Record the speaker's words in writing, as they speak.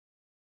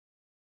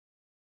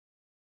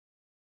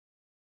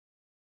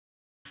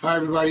Hi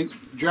everybody,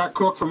 Jack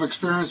Cook from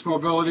Experience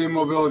Mobility and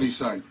Mobility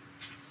Site.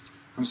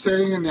 I'm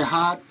sitting in the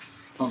heart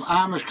of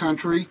Amish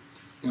country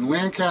in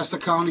Lancaster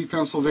County,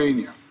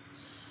 Pennsylvania.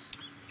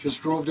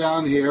 Just drove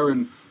down here,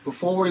 and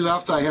before we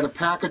left I had a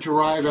package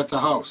arrive at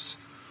the house.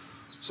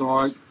 So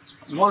I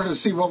wanted to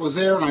see what was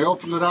there, and I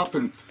opened it up,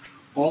 and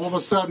all of a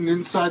sudden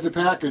inside the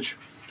package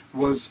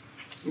was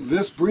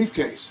this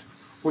briefcase,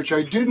 which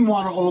I didn't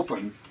want to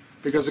open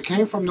because it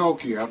came from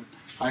Nokia.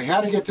 I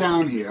had to get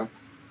down here,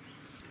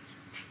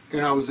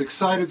 and I was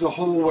excited the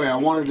whole way. I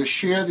wanted to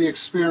share the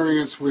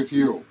experience with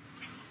you.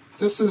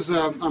 This is,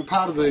 I'm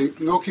part of the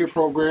Nokia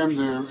program.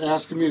 They're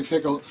asking me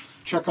to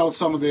check out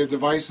some of their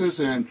devices,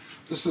 and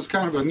this is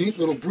kind of a neat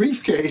little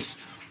briefcase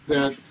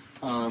that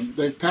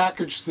they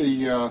packaged a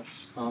new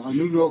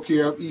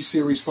Nokia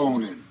E-Series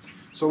phone in.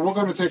 So we're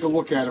going to take a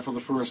look at it for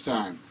the first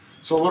time.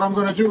 So what I'm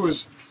going to do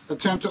is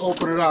attempt to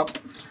open it up,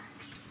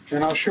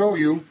 and I'll show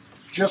you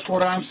just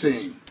what I'm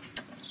seeing,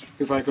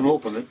 if I can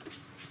open it.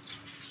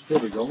 There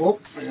we go. Oh,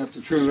 I have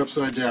to turn it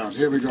upside down.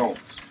 Here we go.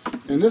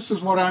 And this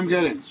is what I'm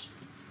getting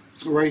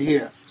right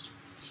here.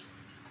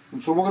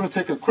 And so we're going to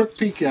take a quick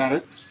peek at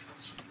it.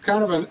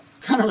 Kind of a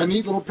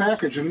neat little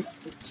package and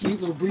neat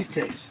little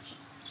briefcase.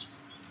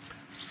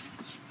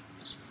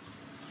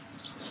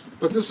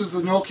 But this is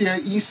the Nokia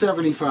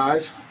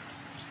E75.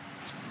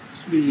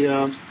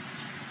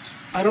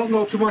 I don't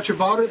know too much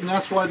about it, and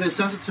that's why they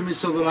sent it to me,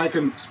 so that I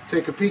can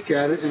take a peek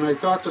at it. And I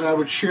thought that I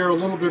would share a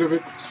little bit of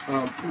it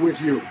with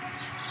you.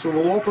 So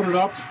we'll open it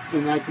up,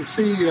 and I can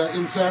see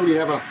inside we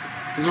have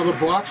another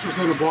box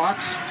within a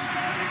box.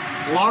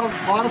 A lot of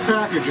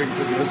packaging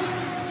to this.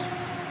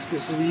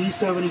 This is the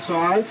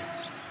E75,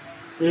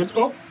 and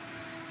oh,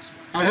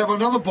 I have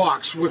another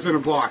box within a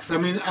box. I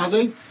mean,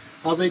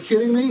 are they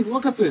kidding me?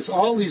 Look at this,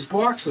 all these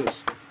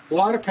boxes, a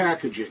lot of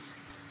packaging.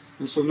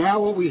 And so now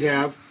what we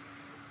have,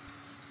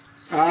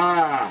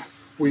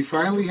 we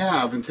finally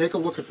have, and take a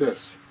look at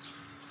this,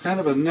 kind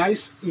of a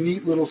nice,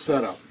 neat little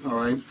setup. All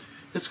right,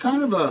 it's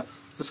kind of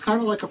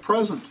like a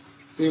present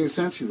being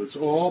sent to you. It's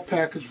all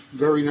packaged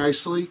very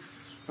nicely.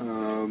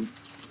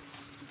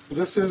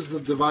 This is the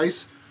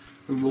device,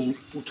 and we'll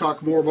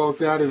talk more about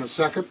that in a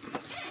second.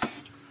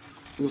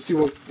 We'll see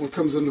what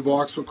comes in the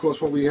box. Of course,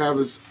 what we have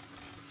is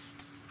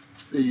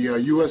the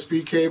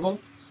USB cable,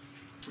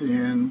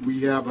 and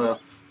we have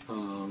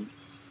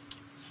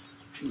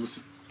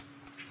this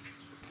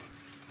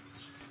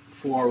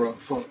for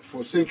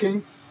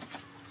syncing.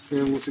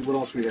 And we'll see what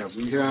else we have.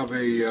 We have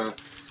a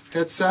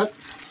headset.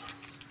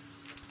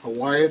 A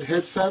wired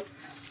headset,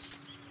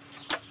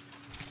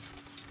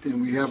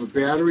 and we have a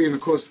battery, and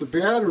of course the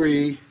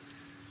battery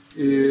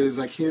is,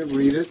 I can't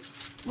read it,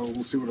 well,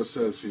 we'll see what it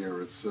says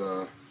here. It's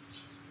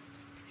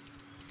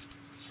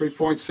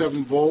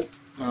 3.7 volt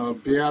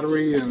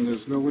battery, and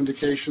there's no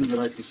indication that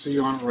I can see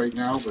on it right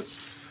now, but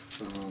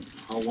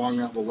how long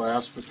that will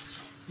last. But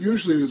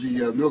usually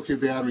the Nokia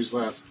batteries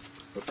last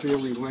a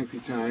fairly lengthy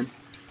time.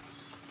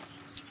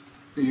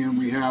 And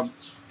we have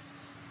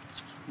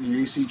the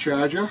AC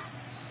charger.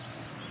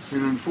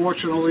 And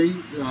unfortunately,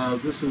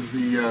 this is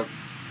the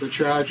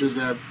charger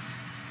that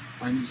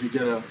I need to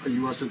get a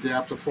US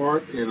adapter for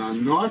it, and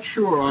I'm not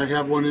sure I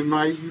have one in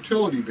my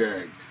utility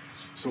bag.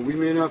 So we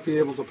may not be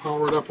able to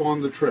power it up on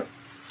the trip.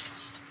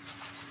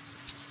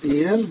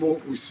 And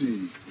what we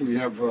see, we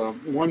have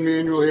one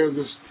manual here,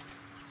 this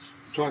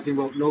talking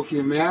about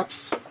Nokia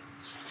maps.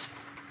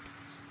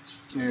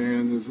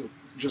 And there's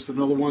just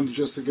another one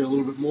just to get a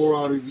little bit more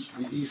out of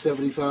the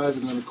E75,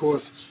 and then of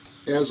course,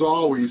 as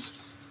always,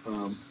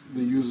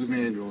 the user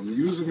manual. And the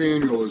user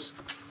manual is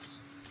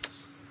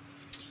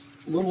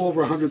a little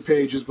over 100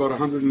 pages, about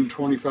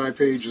 125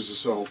 pages or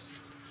so.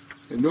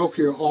 And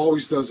Nokia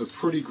always does a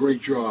pretty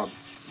great job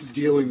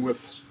dealing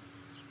with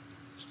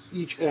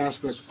each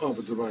aspect of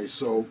a device.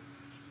 So,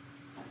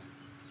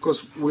 of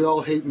course, we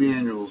all hate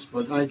manuals,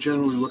 but I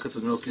generally look at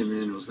the Nokia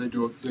manuals. They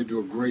do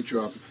a great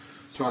job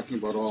talking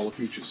about all the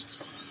features.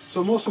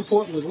 So most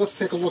importantly, let's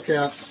take a look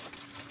at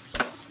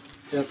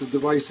the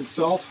device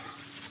itself.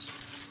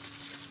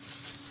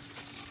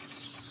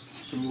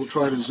 And we'll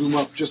try to zoom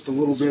up just a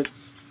little bit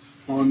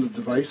on the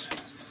device,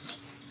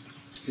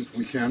 if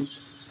we can.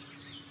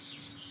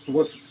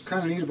 What's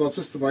kind of neat about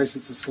this device,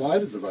 it's a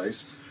slider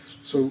device.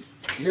 So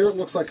here it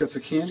looks like it's a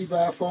candy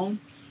bar phone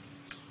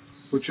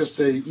with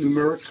just a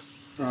numeric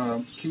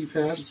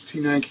keypad,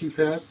 T9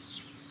 keypad.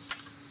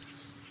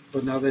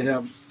 But now they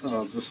have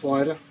the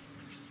slider,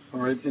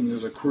 all right, and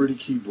there's a QWERTY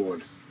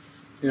keyboard.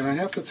 And I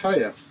have to tell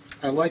you,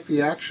 I like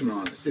the action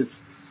on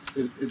it.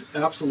 It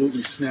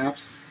absolutely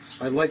snaps.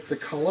 I like the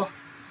color.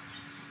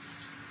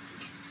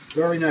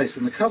 Very nice,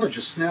 and the cover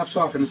just snaps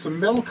off, and it's a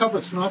metal cover,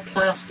 it's not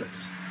plastic.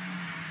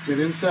 And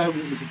inside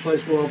is a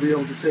place where I'll be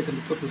able to take and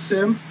put the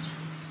SIM,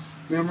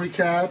 memory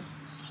card,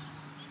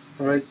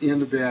 all right, and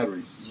the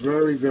battery.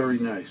 Very, very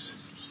nice.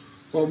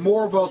 Well,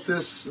 more about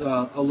this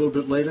a little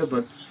bit later,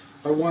 but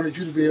I wanted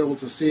you to be able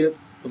to see it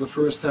for the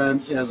first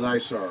time as I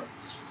saw it.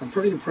 I'm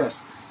pretty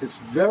impressed. It's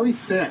very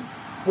thin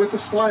with a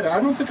slider.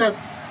 I don't think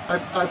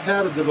I've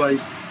had a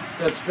device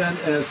that's been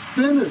as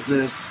thin as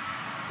this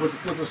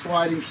with a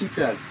sliding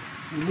keypad.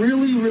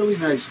 Really, really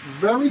nice.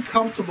 Very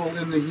comfortable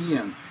in the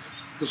hand.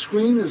 The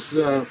screen is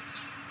a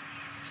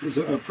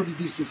pretty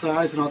decent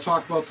size, and I'll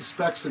talk about the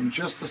specs in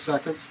just a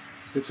second.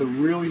 It's a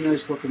really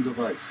nice looking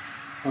device.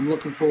 I'm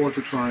looking forward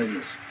to trying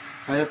this.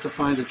 I have to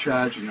find a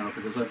charger now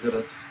because I've got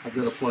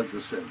to plug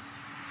this in.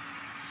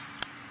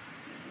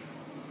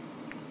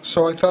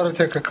 So I thought I'd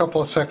take a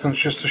couple of seconds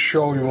just to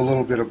show you a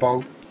little bit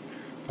about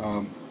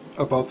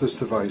this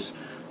device.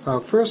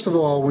 First of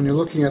all, when you're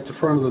looking at the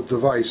front of the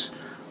device,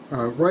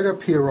 right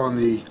up here on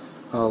the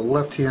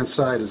left-hand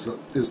side is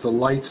the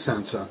light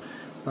sensor.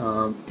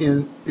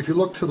 And if you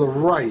look to the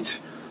right,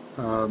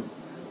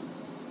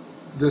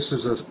 this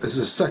is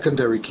a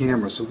secondary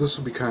camera, so this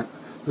will be kind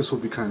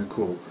of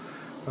cool.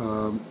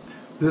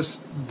 This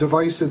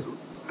device that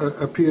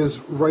appears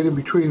right in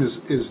between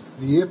is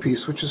the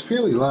earpiece, which is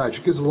fairly large.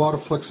 It gives a lot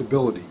of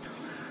flexibility.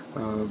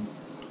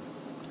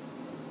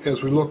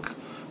 As we look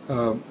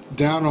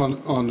down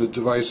on the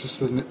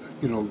devices,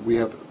 we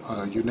have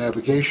your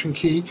navigation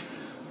key,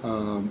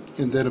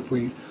 and then if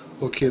we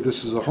look here,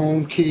 this is a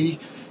home key,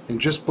 and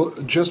just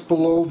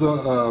below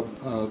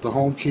the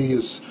home key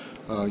is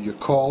your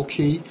call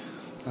key.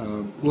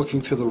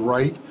 Looking to the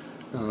right,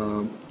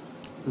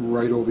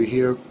 right over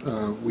here,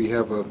 we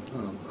have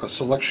a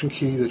selection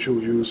key that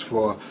you'll use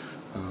for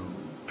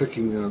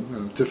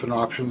picking different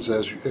options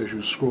as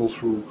you scroll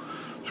through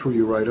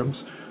your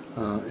items.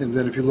 And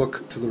then if you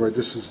look to the right,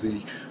 this is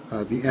the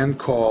end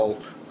call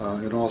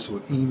and also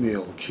an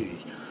email key,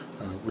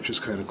 which is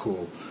kind of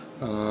cool.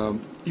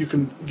 You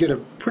can get a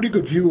pretty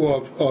good view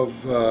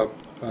of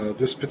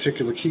this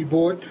particular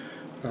keyboard.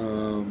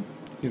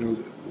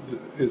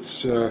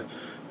 It's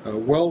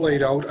well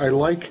laid out. I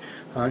like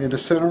in the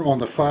center on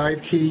the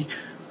 5 key.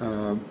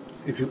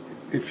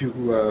 If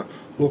you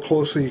look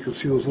closely, you can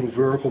see those little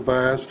vertical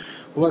bars.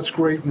 Well, that's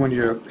great when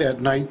you're at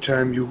night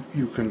time. You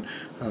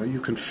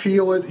can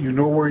feel it. You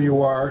know where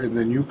you are, and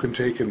then you can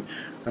take and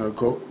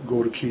go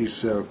to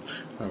keys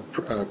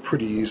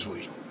pretty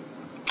easily.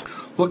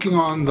 Looking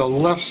on the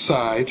left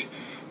side,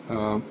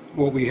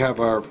 what we have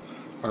are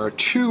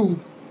 2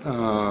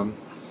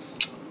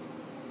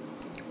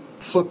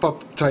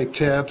 flip-up type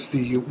tabs.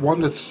 The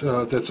one that's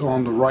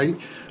on the right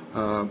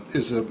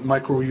is a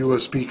micro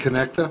USB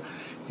connector,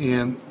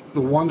 and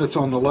the one that's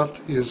on the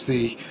left is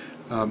the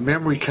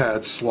memory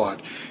card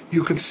slot.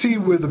 You can see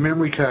where the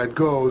memory card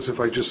goes if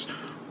I just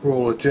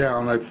roll it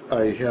down.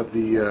 I have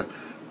the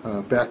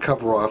back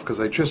cover off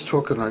because I just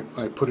took and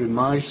I put in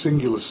my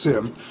singular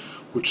SIM,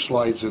 which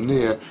slides in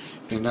there,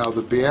 and now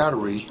the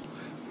battery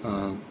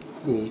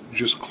will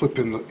just clip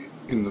in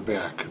the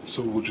back.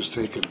 So we'll just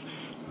take it.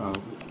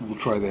 We'll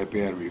try that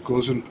battery. It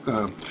goes in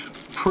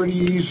pretty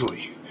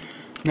easily.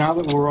 Now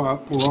that we're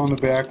on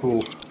the back,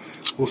 we'll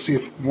see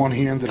if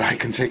one-handed I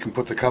can take and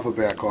put the cover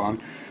back on,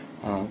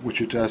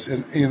 which it does.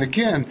 And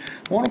again,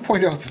 I want to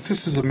point out that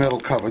this is a metal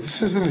cover.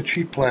 This isn't a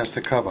cheap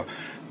plastic cover.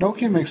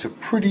 Nokia makes a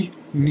pretty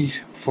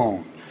neat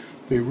phone.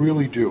 They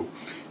really do.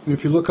 And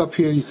if you look up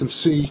here, you can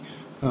see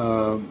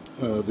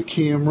the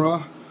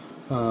camera.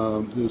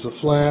 There's a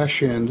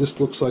flash, and this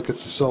looks like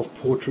it's a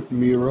self-portrait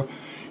mirror.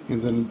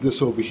 And then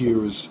this over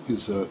here is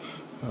the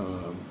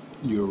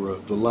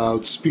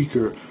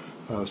loudspeaker,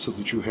 so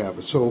that you have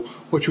it. So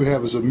what you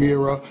have is a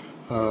mirror,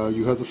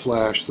 you have the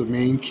flash, the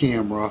main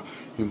camera,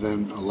 and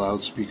then a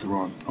loudspeaker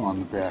on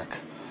the back.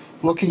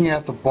 Looking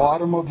at the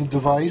bottom of the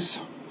device,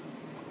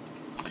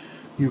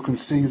 you can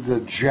see the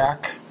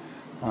jack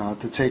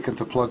to take and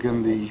to plug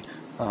in the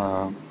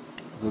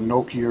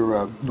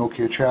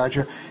Nokia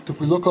charger. If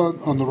we look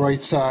on the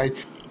right side,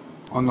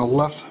 on the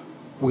left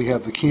we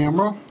have the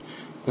camera,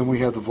 then we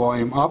have the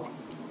volume up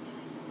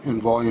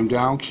and volume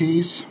down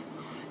keys,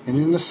 and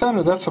in the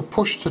center that's a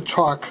push to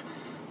talk,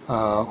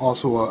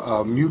 also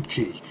a mute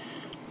key.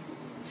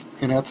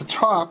 And at the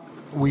top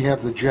we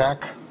have the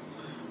jack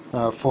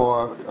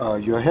for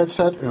your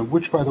headset, and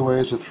which by the way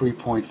is a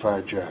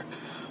 3.5 jack.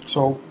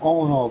 So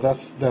all in all,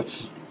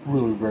 that's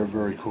really very,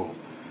 very cool.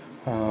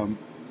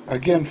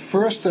 Again,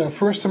 first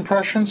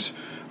impressions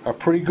are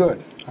pretty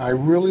good. I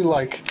really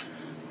like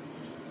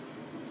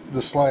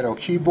the slide-out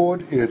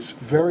keyboard. It's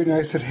very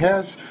nice. It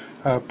has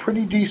a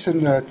pretty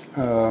decent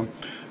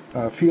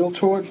feel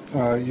to it.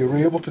 You're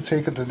able to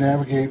take it to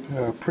navigate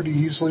pretty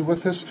easily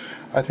with this.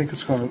 I think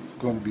it's going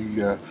to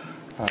be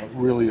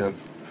really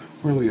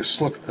a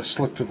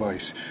slick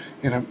device,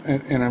 and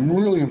I'm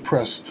really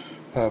impressed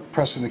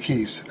pressing the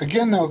keys.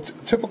 Again, now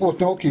typical with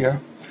Nokia,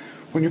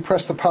 when you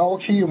press the power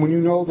key and when you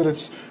know that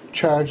it's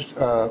charged,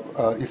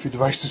 if your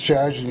device is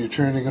charged and you're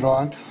turning it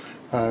on,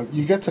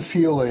 you get to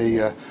feel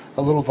a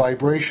little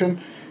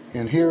vibration.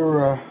 And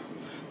here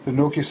the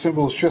Nokia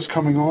symbol is just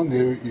coming on.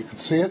 There you can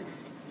see it,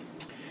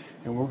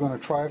 and we're going to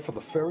try it for the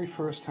very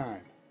first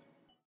time.